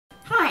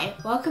Hi,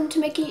 welcome to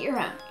Make It Your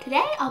Own.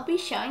 Today I'll be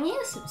showing you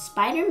some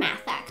spider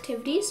math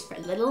activities for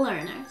little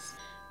learners.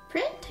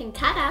 Print and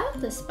cut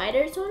out the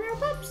spiders on our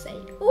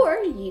website, or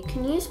you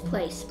can use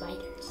play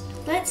spiders.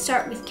 Let's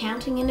start with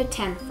counting into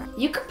 10 first.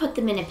 You can put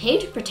them in a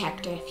page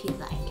protector if you'd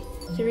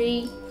like.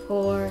 3,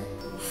 4,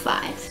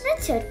 5.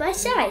 Let's sort by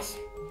size.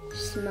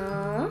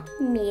 Small,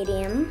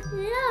 medium,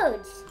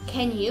 loads.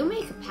 Can you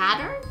make a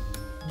pattern?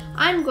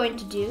 I'm going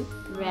to do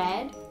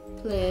red,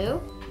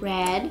 blue,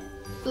 red,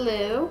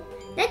 blue.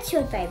 Let's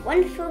sort by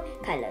wonderful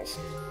colors.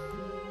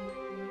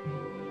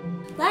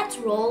 Let's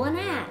roll and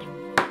add.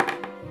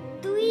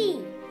 3.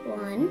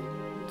 1,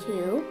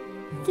 2,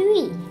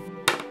 3.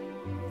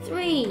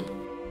 3,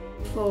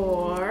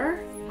 4,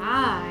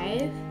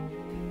 5,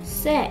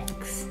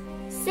 6.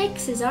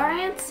 6 is our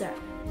answer.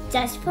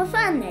 Just for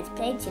fun, let's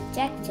play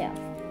tic-tac-toe.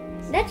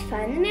 Let's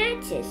find the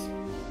matches.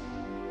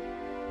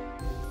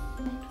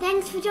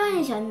 Thanks for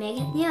joining us on Make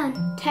It Your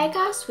Own. Tag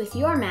us with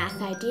your math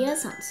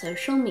ideas on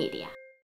social media.